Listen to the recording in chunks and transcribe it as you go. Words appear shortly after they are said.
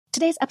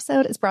Today's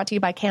episode is brought to you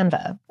by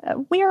Canva.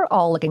 We're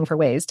all looking for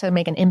ways to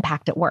make an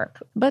impact at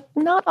work, but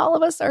not all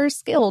of us are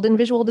skilled in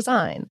visual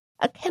design.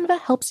 Canva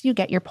helps you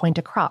get your point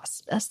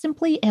across,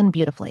 simply and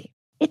beautifully.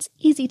 It's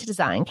easy to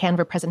design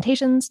Canva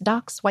presentations,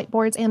 docs,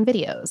 whiteboards, and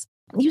videos.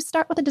 You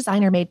start with a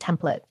designer-made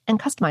template and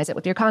customize it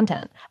with your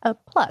content.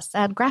 Plus,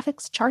 add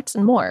graphics, charts,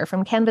 and more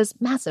from Canva's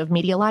massive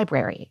media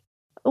library.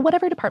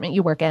 Whatever department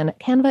you work in,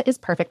 Canva is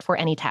perfect for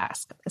any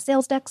task.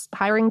 Sales decks,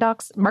 hiring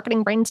docs,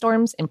 marketing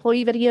brainstorms,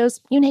 employee videos,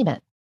 you name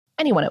it.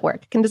 Anyone at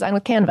work can design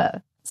with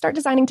Canva. Start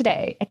designing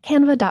today at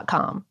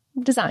canva.com.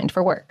 Designed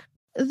for work.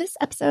 This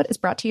episode is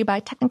brought to you by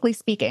Technically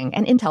Speaking,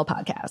 an Intel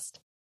podcast.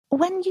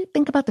 When you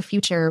think about the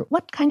future,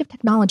 what kind of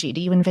technology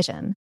do you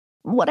envision?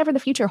 Whatever the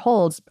future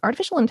holds,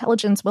 artificial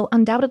intelligence will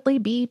undoubtedly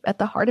be at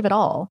the heart of it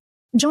all.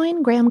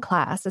 Join Graham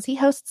Class as he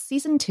hosts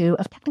Season 2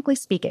 of Technically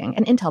Speaking,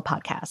 an Intel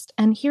podcast,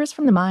 and hears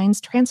from the minds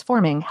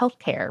transforming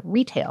healthcare,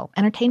 retail,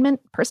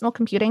 entertainment, personal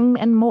computing,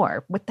 and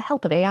more with the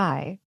help of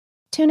AI.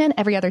 Tune in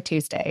every other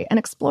Tuesday and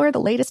explore the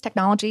latest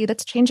technology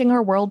that's changing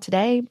our world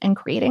today and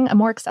creating a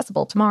more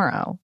accessible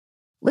tomorrow.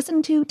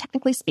 Listen to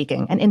Technically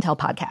Speaking, an Intel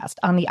podcast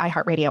on the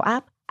iHeartRadio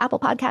app, Apple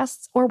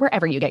Podcasts, or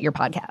wherever you get your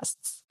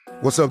podcasts.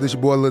 What's up, this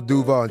your boy Lil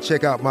Duval, and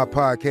check out my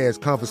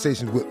podcast,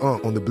 Conversations with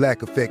Unc, on the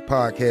Black Effect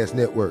Podcast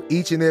Network.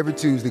 Each and every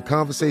Tuesday,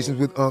 Conversations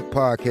with Unc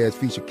podcast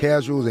feature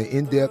casual and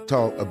in-depth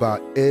talk about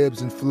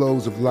ebbs and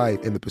flows of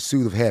life and the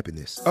pursuit of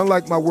happiness.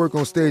 Unlike my work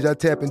on stage, I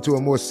tap into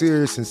a more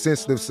serious and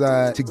sensitive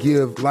side to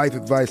give life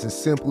advice and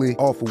simply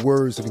offer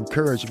words of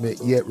encouragement,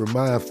 yet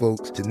remind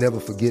folks to never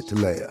forget to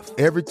laugh.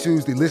 Every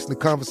Tuesday, listen to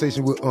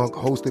Conversation with Unc,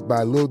 hosted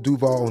by Lil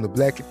Duval on the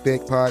Black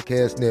Effect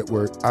Podcast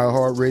Network,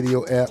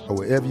 iHeartRadio app, or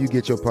wherever you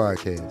get your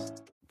podcasts.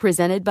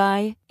 Presented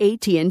by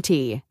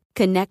AT&T.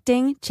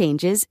 Connecting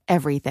changes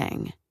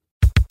everything.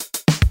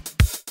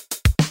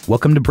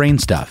 Welcome to Brain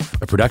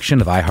Stuff, a production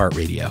of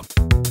iHeartRadio.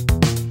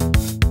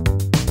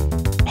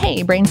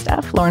 Hey, Brain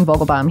Stuff, Lauren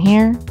Vogelbaum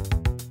here.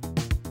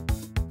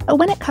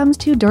 When it comes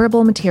to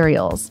durable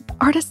materials,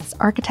 artists,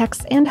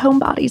 architects, and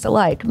homebodies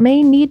alike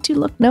may need to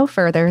look no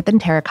further than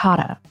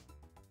terracotta.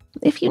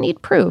 If you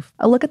need proof,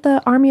 a look at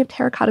the army of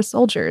terracotta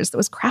soldiers that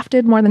was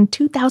crafted more than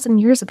 2,000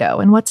 years ago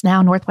in what's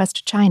now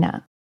northwest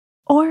China.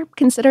 Or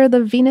consider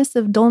the Venus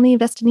of Dolní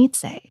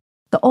Věstonice,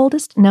 the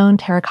oldest known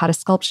terracotta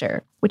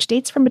sculpture, which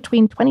dates from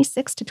between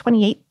 26 to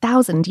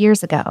 28,000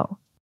 years ago.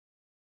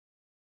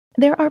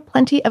 There are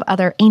plenty of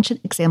other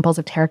ancient examples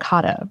of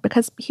terracotta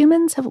because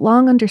humans have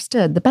long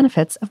understood the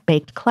benefits of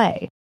baked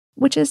clay,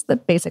 which is the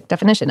basic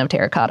definition of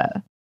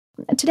terracotta.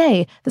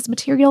 Today, this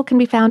material can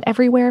be found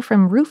everywhere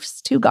from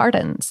roofs to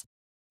gardens.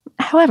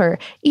 However,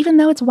 even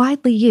though it's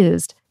widely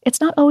used,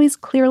 it's not always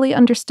clearly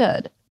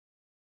understood.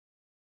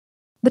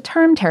 The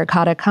term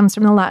terracotta comes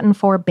from the Latin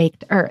for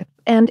baked earth,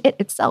 and it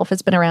itself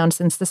has been around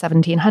since the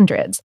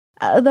 1700s,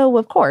 though,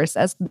 of course,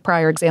 as the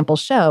prior examples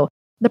show,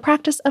 the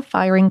practice of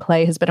firing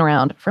clay has been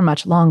around for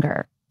much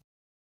longer.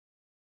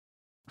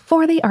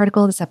 For the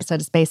article this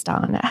episode is based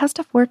on, How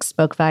Stuff Works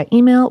spoke via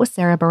email with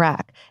Sarah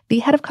Barak, the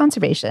head of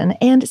conservation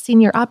and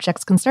senior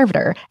objects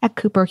conservator at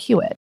Cooper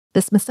Hewitt,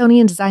 the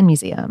Smithsonian Design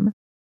Museum.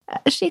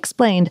 She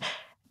explained,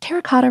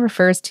 terracotta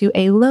refers to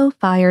a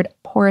low-fired,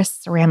 porous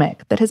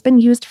ceramic that has been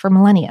used for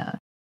millennia.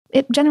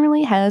 It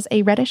generally has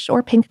a reddish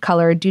or pink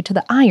color due to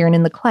the iron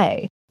in the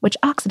clay, which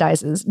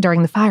oxidizes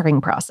during the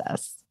firing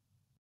process.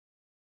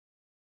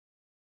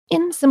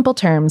 In simple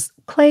terms,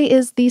 clay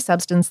is the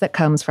substance that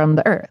comes from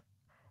the earth.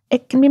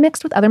 It can be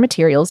mixed with other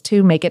materials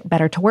to make it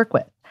better to work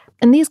with,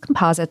 and these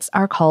composites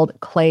are called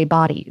clay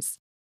bodies.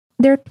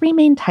 There are three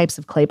main types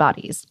of clay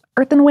bodies: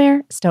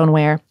 earthenware,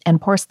 stoneware, and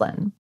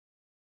porcelain.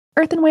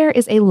 Earthenware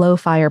is a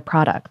low-fire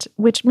product,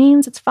 which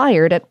means it's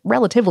fired at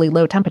relatively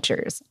low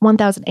temperatures,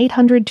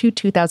 1,800 to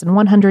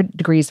 2,100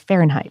 degrees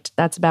Fahrenheit.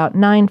 That's about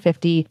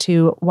 950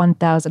 to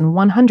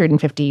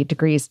 1,150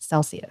 degrees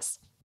Celsius.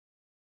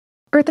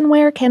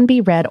 Earthenware can be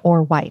red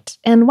or white,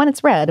 and when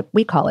it's red,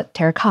 we call it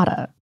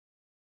terracotta.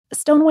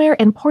 Stoneware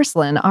and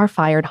porcelain are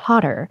fired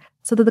hotter,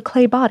 so that the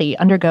clay body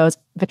undergoes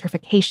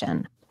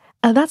vitrification.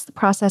 That's the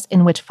process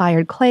in which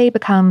fired clay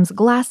becomes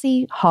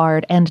glassy,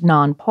 hard, and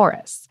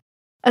non-porous.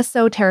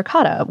 So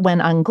terracotta, when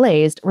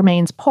unglazed,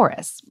 remains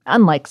porous,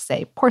 unlike,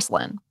 say,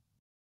 porcelain.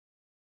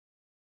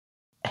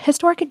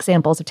 Historic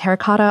examples of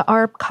terracotta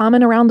are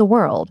common around the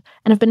world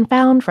and have been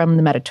found from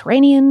the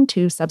Mediterranean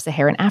to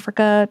sub-Saharan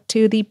Africa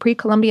to the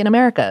pre-Columbian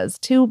Americas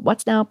to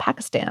what's now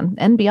Pakistan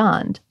and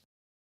beyond.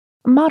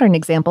 Modern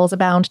examples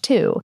abound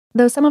too,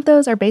 though some of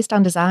those are based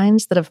on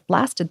designs that have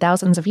lasted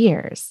thousands of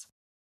years.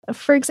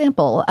 For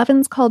example,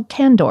 ovens called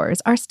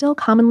tandoors are still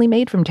commonly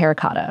made from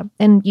terracotta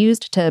and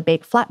used to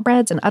bake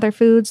flatbreads and other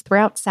foods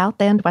throughout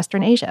South and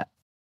Western Asia.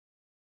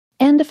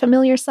 And a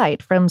familiar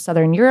sight from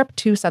southern Europe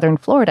to southern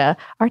Florida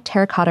are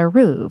terracotta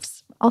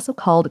roofs, also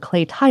called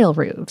clay tile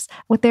roofs,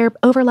 with their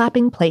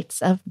overlapping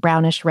plates of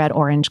brownish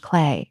red-orange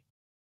clay.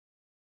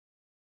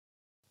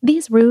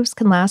 These roofs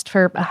can last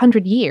for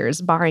 100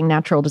 years, barring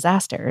natural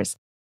disasters.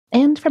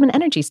 And from an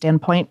energy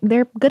standpoint,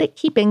 they're good at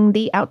keeping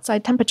the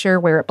outside temperature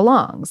where it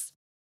belongs.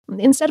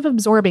 Instead of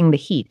absorbing the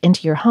heat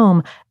into your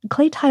home,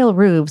 clay tile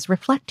roofs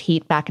reflect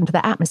heat back into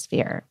the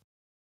atmosphere.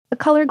 The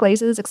color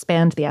glazes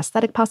expand the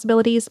aesthetic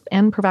possibilities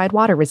and provide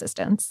water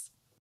resistance.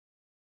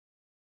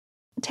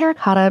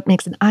 Terracotta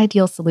makes an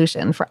ideal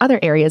solution for other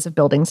areas of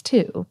buildings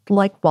too,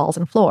 like walls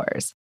and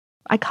floors.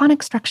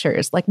 Iconic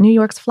structures like New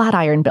York's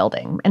Flatiron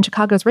Building and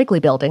Chicago's Wrigley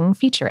Building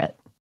feature it.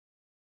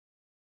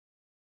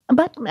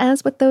 But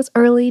as with those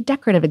early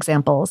decorative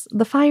examples,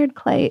 the fired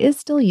clay is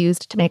still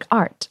used to make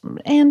art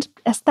and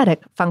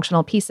aesthetic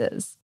functional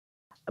pieces.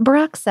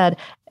 Barak said,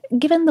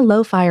 given the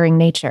low-firing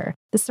nature,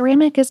 the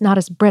ceramic is not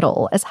as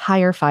brittle as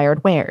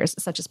higher-fired wares,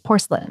 such as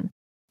porcelain.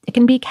 It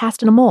can be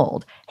cast in a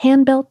mold,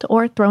 hand-built,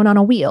 or thrown on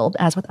a wheel,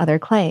 as with other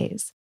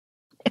clays.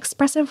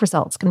 Expressive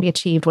results can be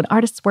achieved when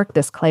artists work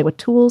this clay with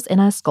tools in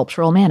a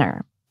sculptural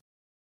manner.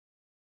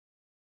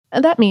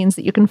 That means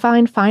that you can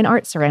find fine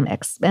art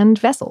ceramics and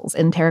vessels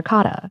in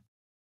terracotta.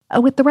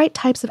 With the right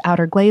types of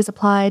outer glaze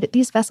applied,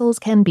 these vessels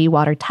can be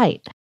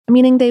watertight,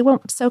 meaning they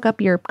won't soak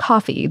up your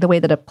coffee the way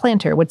that a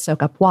planter would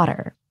soak up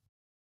water.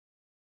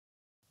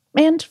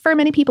 And for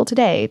many people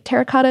today,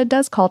 terracotta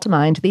does call to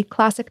mind the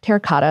classic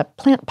terracotta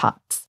plant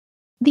pots.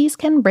 These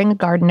can bring a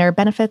gardener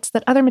benefits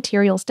that other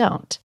materials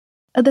don't.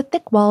 The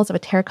thick walls of a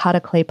terracotta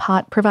clay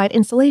pot provide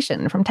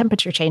insulation from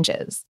temperature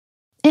changes.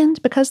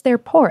 And because they're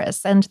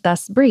porous and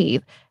thus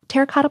breathe,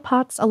 terracotta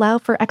pots allow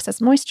for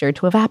excess moisture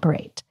to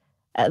evaporate.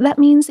 That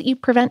means that you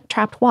prevent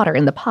trapped water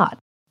in the pot,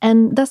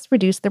 and thus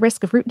reduce the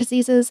risk of root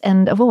diseases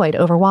and avoid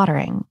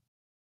overwatering.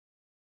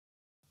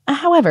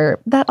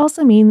 However, that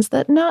also means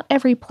that not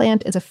every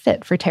plant is a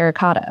fit for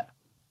terracotta.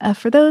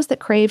 For those that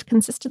crave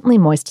consistently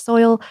moist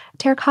soil,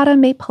 terracotta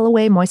may pull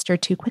away moisture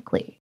too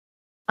quickly.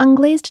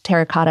 Unglazed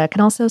terracotta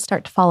can also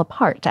start to fall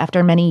apart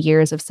after many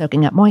years of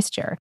soaking up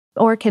moisture,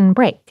 or can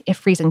break if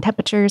freezing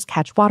temperatures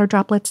catch water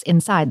droplets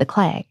inside the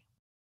clay.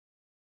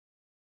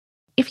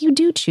 If you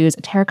do choose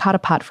a terracotta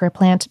pot for a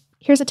plant,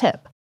 here's a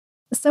tip.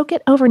 Soak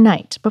it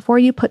overnight before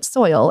you put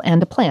soil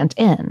and a plant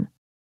in.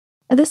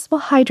 This will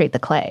hydrate the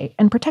clay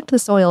and protect the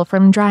soil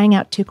from drying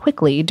out too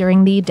quickly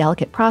during the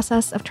delicate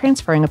process of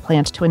transferring a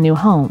plant to a new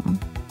home.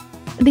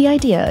 The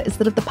idea is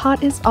that if the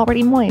pot is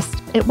already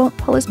moist, it won't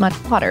pull as much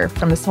water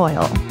from the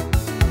soil.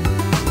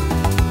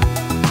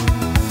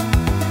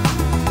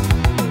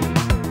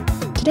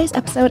 Today's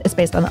episode is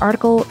based on the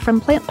article From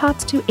Plant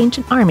Pots to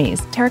Ancient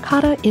Armies,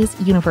 Terracotta is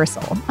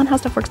Universal on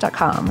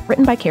HowStuffWorks.com,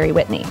 written by Carrie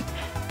Whitney.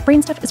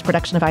 Brainstuff is a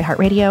production of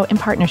iHeartRadio in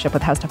partnership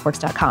with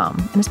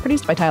HowStuffWorks.com and is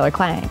produced by Tyler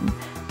Klang.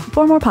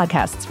 For more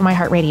podcasts from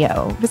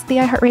iHeartRadio, visit the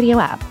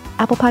iHeartRadio app,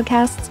 Apple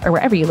Podcasts, or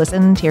wherever you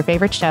listen to your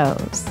favorite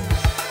shows.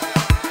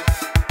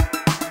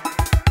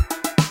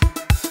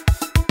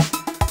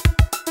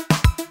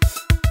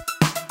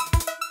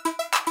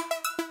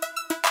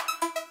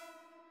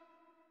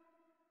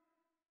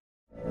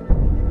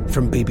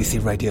 From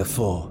BBC Radio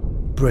 4,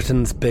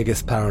 Britain's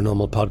biggest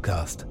paranormal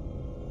podcast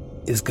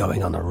is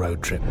going on a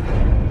road trip.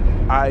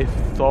 I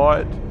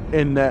thought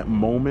in that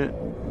moment,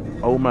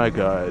 oh my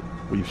God,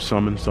 we've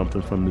summoned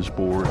something from this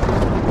board.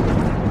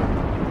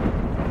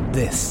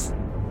 This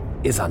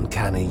is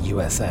Uncanny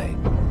USA.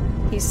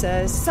 He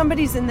says,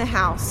 somebody's in the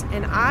house,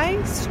 and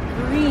I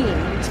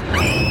screamed.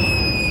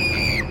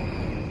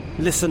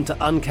 Listen to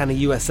Uncanny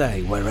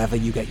USA wherever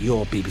you get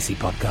your BBC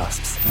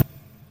podcasts,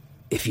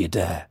 if you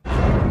dare.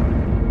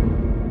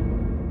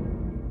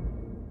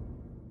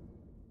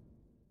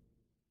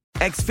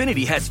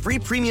 Xfinity has free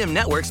premium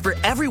networks for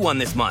everyone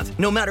this month,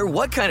 no matter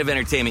what kind of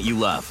entertainment you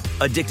love.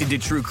 Addicted to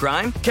true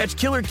crime? Catch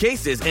killer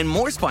cases and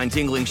more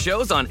spine-tingling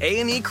shows on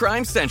A&E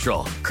Crime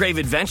Central. Crave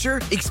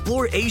adventure?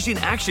 Explore Asian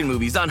action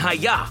movies on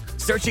Hi-YAH.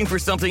 Searching for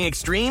something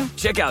extreme?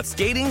 Check out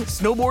skating,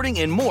 snowboarding,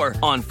 and more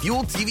on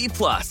Fuel TV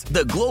Plus,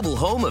 the global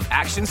home of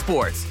action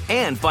sports.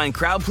 And find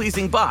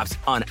crowd-pleasing bops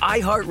on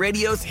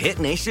iHeartRadio's Hit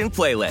Nation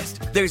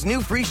playlist. There's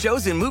new free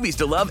shows and movies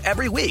to love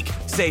every week.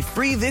 Say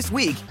free this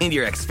week in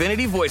your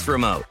Xfinity voice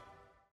remote.